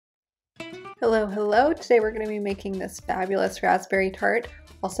Hello, hello! Today we're going to be making this fabulous raspberry tart,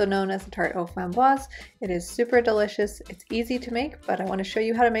 also known as the Tarte aux Framboises. It is super delicious, it's easy to make, but I want to show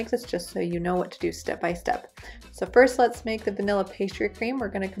you how to make this just so you know what to do step by step. So first let's make the vanilla pastry cream. We're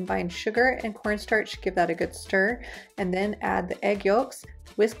going to combine sugar and cornstarch, give that a good stir, and then add the egg yolks.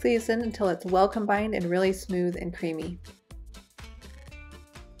 Whisk these in until it's well combined and really smooth and creamy.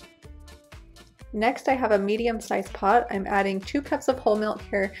 Next, I have a medium-sized pot. I'm adding 2 cups of whole milk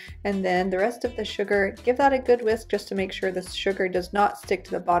here, and then the rest of the sugar. Give that a good whisk just to make sure the sugar does not stick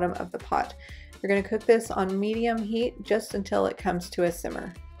to the bottom of the pot. You're going to cook this on medium heat just until it comes to a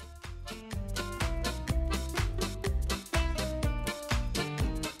simmer.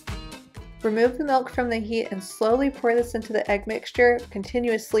 Remove the milk from the heat and slowly pour this into the egg mixture,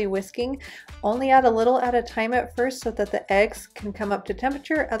 continuously whisking. Only add a little at a time at first so that the eggs can come up to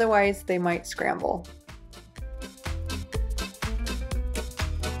temperature, otherwise they might scramble.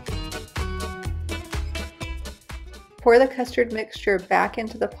 Pour the custard mixture back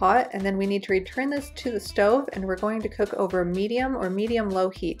into the pot, and then we need to return this to the stove, and we're going to cook over medium or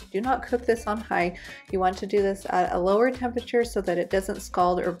medium-low heat. Do not cook this on high. You want to do this at a lower temperature so that it doesn't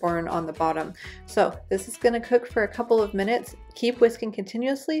scald or burn on the bottom. So this is going to cook for a couple of minutes. Keep whisking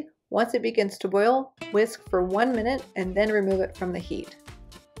continuously. Once it begins to boil, whisk for 1 minute and then remove it from the heat.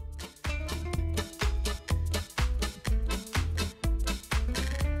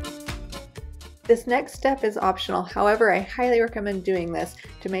 This next step is optional, however I highly recommend doing this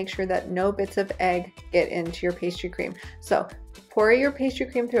to make sure that no bits of egg get into your pastry cream. So pour your pastry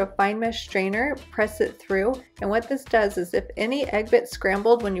cream through a fine mesh strainer, press it through, and what this does is if any egg bits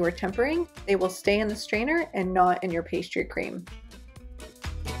scrambled when you were tempering, they will stay in the strainer and not in your pastry cream.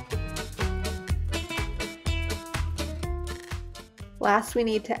 Last, we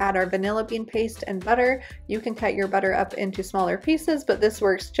need to add our vanilla bean paste and butter. You can cut your butter up into smaller pieces, but this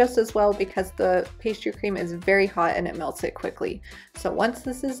works just as well because the pastry cream is very hot and it melts it quickly. So once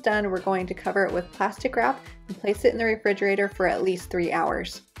this is done, we're going to cover it with plastic wrap and place it in the refrigerator for at least 3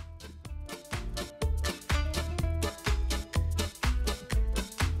 hours.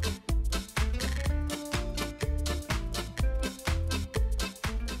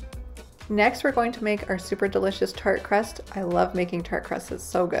 Next, we're going to make our super delicious tart crust. I love making tart crust, it's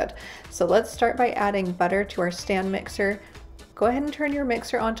so good. So let's start by adding butter to our stand mixer. Go ahead and turn your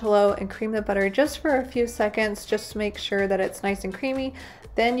mixer on to low and cream the butter just for a few seconds, just to make sure that it's nice and creamy.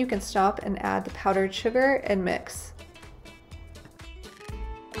 Then you can stop and add the powdered sugar and mix.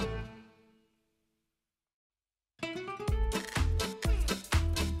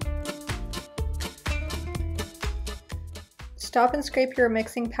 Stop and scrape your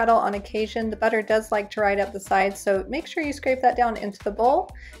mixing paddle on occasion. The butter does like to ride up the sides, so make sure you scrape that down into the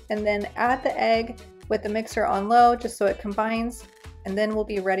bowl and then add the egg with the mixer on low just so it combines, and then we'll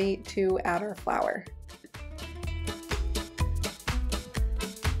be ready to add our flour.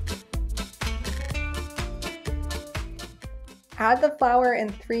 Add the flour in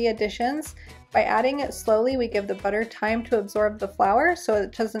 3 additions. By adding it slowly, we give the butter time to absorb the flour so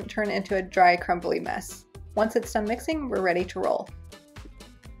it doesn't turn into a dry, crumbly mess. Once it's done mixing, we're ready to roll.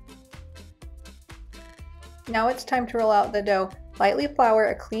 Now it's time to roll out the dough. Lightly flour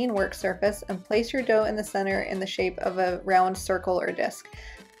a clean work surface and place your dough in the center in the shape of a round circle or disc.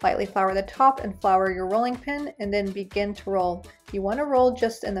 Lightly flour the top and flour your rolling pin and then begin to roll. You want to roll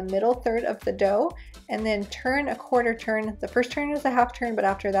just in the middle third of the dough and then turn a quarter turn. The first turn is a half turn, but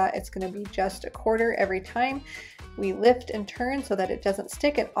after that it's going to be just a quarter every time. We lift and turn so that it doesn't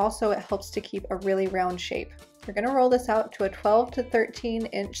stick, and also it helps to keep a really round shape. We're going to roll this out to a 12 to 13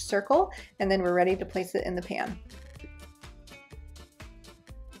 inch circle, and then we're ready to place it in the pan.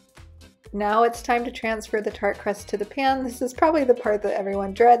 Now it's time to transfer the tart crust to the pan. This is probably the part that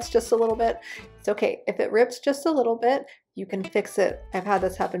everyone dreads just a little bit. It's okay. If it rips just a little bit, you can fix it. I've had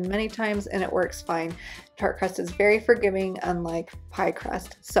this happen many times and it works fine. Tart crust is very forgiving, unlike pie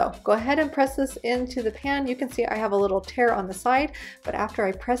crust. So go ahead and press this into the pan. You can see I have a little tear on the side, but after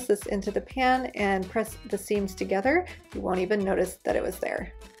I press this into the pan and press the seams together, you won't even notice that it was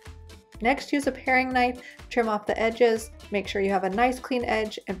there. Next, use a paring knife, trim off the edges, make sure you have a nice clean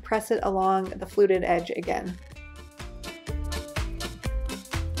edge, and press it along the fluted edge again.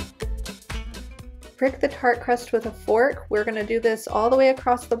 Prick the tart crust with a fork. We're going to do this all the way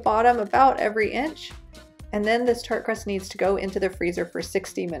across the bottom about every inch, and then this tart crust needs to go into the freezer for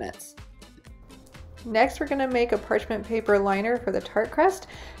 60 minutes. Next, we're going to make a parchment paper liner for the tart crust.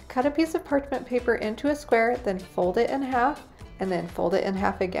 Cut a piece of parchment paper into a square, then fold it in half, and then fold it in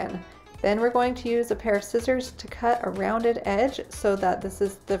half again. Then we're going to use a pair of scissors to cut a rounded edge so that this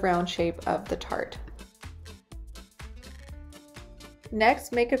is the round shape of the tart.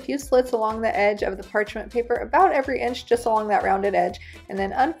 Next, make a few slits along the edge of the parchment paper, about every inch just along that rounded edge, and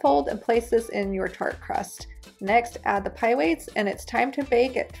then unfold and place this in your tart crust. Next, add the pie weights, and it's time to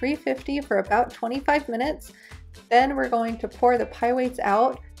bake at 350 for about 25 minutes. Then we're going to pour the pie weights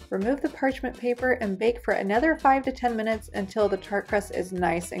out, remove the parchment paper, and bake for another 5 to 10 minutes until the tart crust is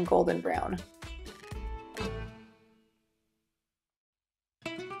nice and golden brown.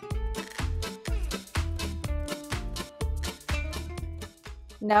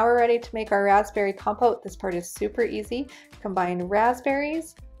 Now we're ready to make our raspberry compote. This part is super easy. Combine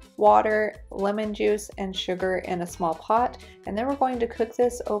raspberries, water, lemon juice, and sugar in a small pot. And then we're going to cook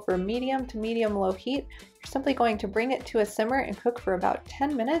this over medium to medium-low heat. You're simply going to bring it to a simmer and cook for about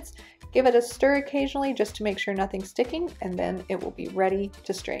 10 minutes. Give it a stir occasionally just to make sure nothing's sticking, and then it will be ready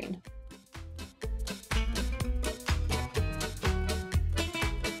to strain.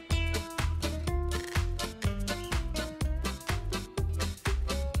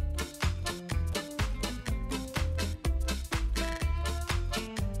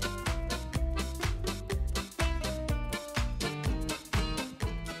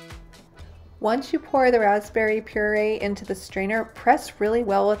 Once you pour the raspberry puree into the strainer, press really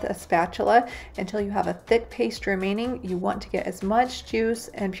well with a spatula until you have a thick paste remaining. You want to get as much juice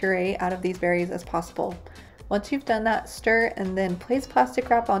and puree out of these berries as possible. Once you've done that, stir and then place plastic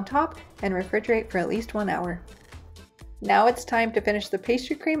wrap on top and refrigerate for at least 1 hour. Now it's time to finish the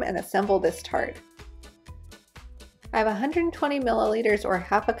pastry cream and assemble this tart. I have 120 milliliters or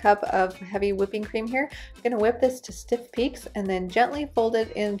half a cup of heavy whipping cream here. I'm going to whip this to stiff peaks and then gently fold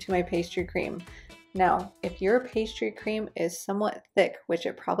it into my pastry cream. Now, if your pastry cream is somewhat thick, which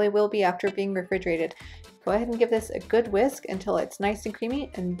it probably will be after being refrigerated, go ahead and give this a good whisk until it's nice and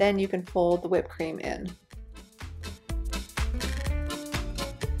creamy, and then you can fold the whipped cream in.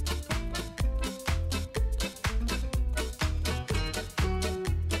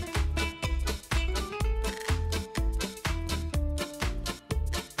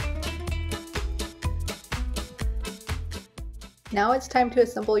 Now it's time to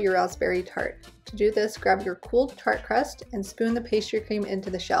assemble your raspberry tart. To do this, grab your cooled tart crust and spoon the pastry cream into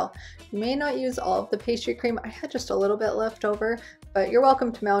the shell. You may not use all of the pastry cream. I had just a little bit left over, but you're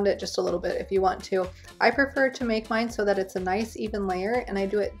welcome to mound it just a little bit if you want to. I prefer to make mine so that it's a nice even layer, and I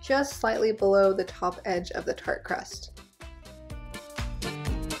do it just slightly below the top edge of the tart crust.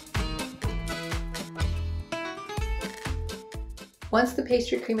 Once the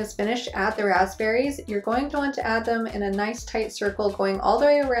pastry cream is finished, add the raspberries. You're going to want to add them in a nice tight circle going all the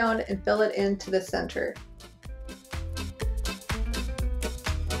way around and fill it into the center.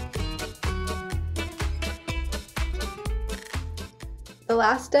 The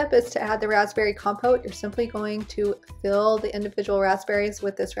last step is to add the raspberry compote. You're simply going to fill the individual raspberries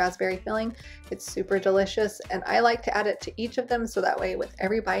with this raspberry filling. It's super delicious, and I like to add it to each of them so that way with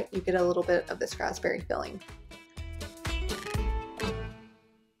every bite you get a little bit of this raspberry filling.